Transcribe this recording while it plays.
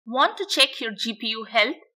Want to check your GPU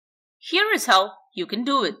health? Here is how you can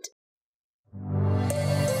do it.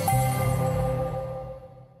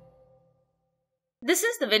 This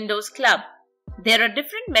is the Windows Club. There are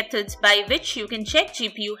different methods by which you can check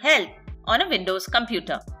GPU health on a Windows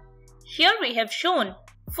computer. Here we have shown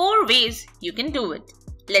 4 ways you can do it.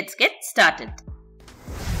 Let's get started.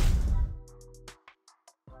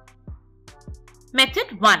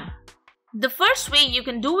 Method 1. The first way you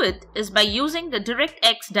can do it is by using the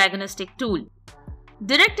DirectX Diagnostic tool.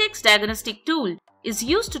 DirectX Diagnostic tool is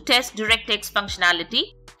used to test DirectX functionality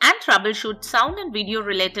and troubleshoot sound and video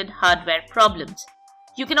related hardware problems.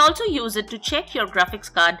 You can also use it to check your graphics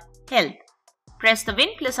card health. Press the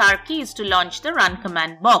Win+R keys to launch the Run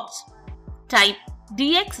command box. Type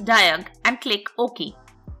dxdiag and click OK.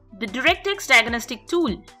 The DirectX Diagnostic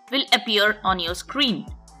tool will appear on your screen.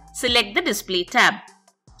 Select the Display tab.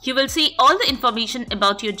 You will see all the information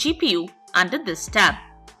about your GPU under this tab.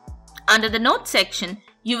 Under the Notes section,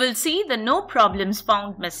 you will see the No Problems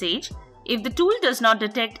Found message if the tool does not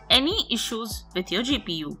detect any issues with your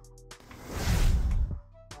GPU.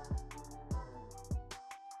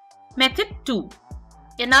 Method 2.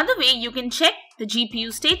 Another way you can check the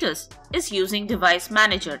GPU status is using Device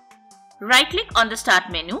Manager. Right-click on the Start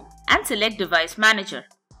menu and select Device Manager.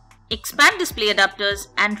 Expand Display Adapters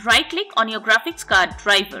and right-click on your graphics card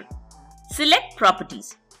driver. Select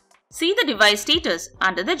Properties. See the device status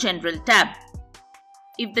under the General tab.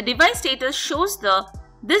 If the device status shows the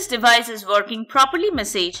 "This device is working properly"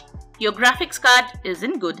 message, your graphics card is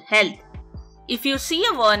in good health. If you see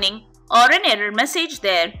a warning or an error message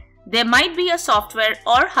there might be a software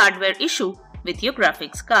or hardware issue with your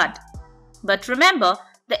graphics card. But remember,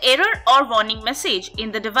 the error or warning message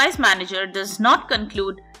in the Device Manager does not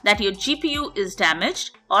conclude that your GPU is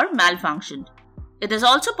damaged or malfunctioned. It is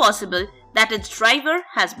also possible that its driver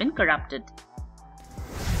has been corrupted.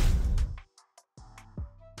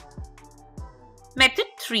 Method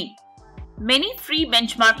 3. Many free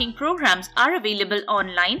benchmarking programs are available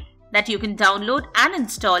online that you can download and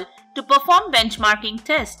install to perform benchmarking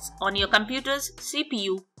tests on your computer's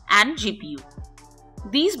CPU and GPU.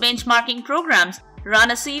 These benchmarking programs run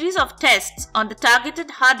a series of tests on the targeted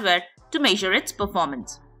hardware to measure its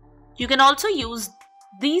performance. You can also use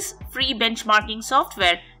these free benchmarking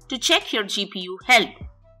software to check your GPU health.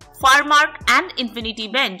 FireMark and Infinity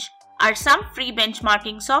Bench are some free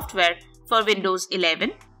benchmarking software for Windows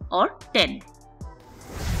 11 or 10.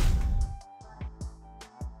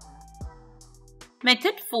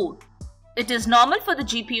 Method 4. It is normal for the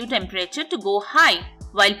GPU temperature to go high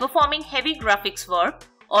while performing heavy graphics work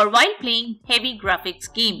or while playing heavy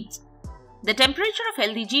graphics games. The temperature of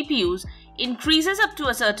healthy GPUs increases up to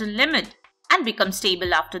a certain limit and becomes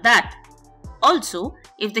stable after that. Also,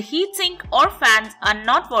 if the heatsink or fans are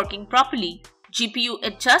not working properly, GPU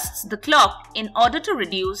adjusts the clock in order to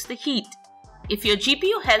reduce the heat. If your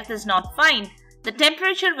GPU health is not fine, the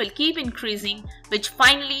temperature will keep increasing, which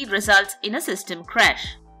finally results in a system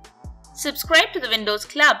crash. Subscribe to the Windows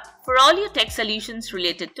Club for all your tech solutions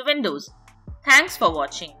related to Windows. Thanks for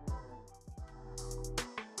watching.